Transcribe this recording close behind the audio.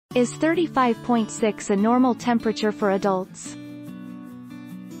Is 35.6 a normal temperature for adults?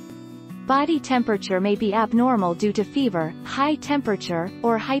 Body temperature may be abnormal due to fever, high temperature,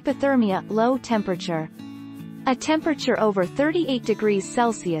 or hypothermia, low temperature. A temperature over 38 degrees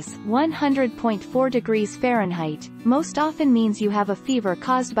Celsius (100.4 degrees Fahrenheit) most often means you have a fever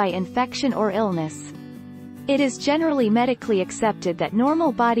caused by infection or illness. It is generally medically accepted that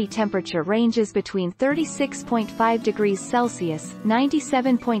normal body temperature ranges between 36.5 degrees Celsius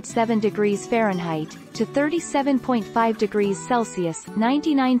 (97.7 degrees Fahrenheit) to 37.5 degrees Celsius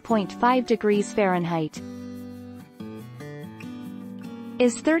 (99.5 degrees Fahrenheit).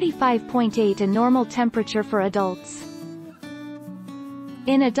 Is 35.8 a normal temperature for adults?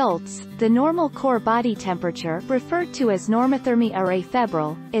 In adults, the normal core body temperature, referred to as normothermy array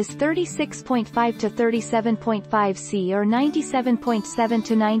febrile, is 36.5 to 37.5 C or 97.7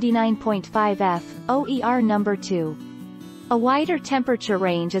 to 99.5 F, OER number 2. A wider temperature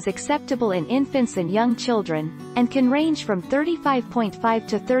range is acceptable in infants and young children, and can range from 35.5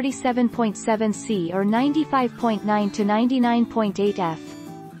 to 37.7 C or 95.9 to 99.8 F.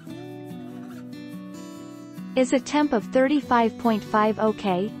 Is a temp of 35.5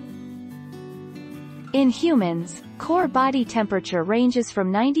 okay? In humans, core body temperature ranges from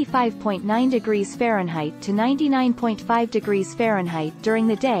 95.9 degrees Fahrenheit to 99.5 degrees Fahrenheit during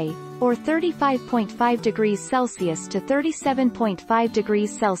the day, or 35.5 degrees Celsius to 37.5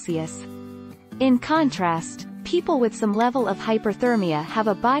 degrees Celsius. In contrast, people with some level of hyperthermia have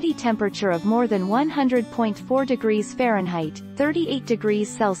a body temperature of more than 100.4 degrees Fahrenheit, 38 degrees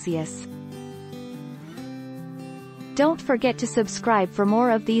Celsius. Don't forget to subscribe for more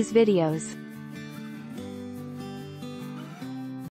of these videos.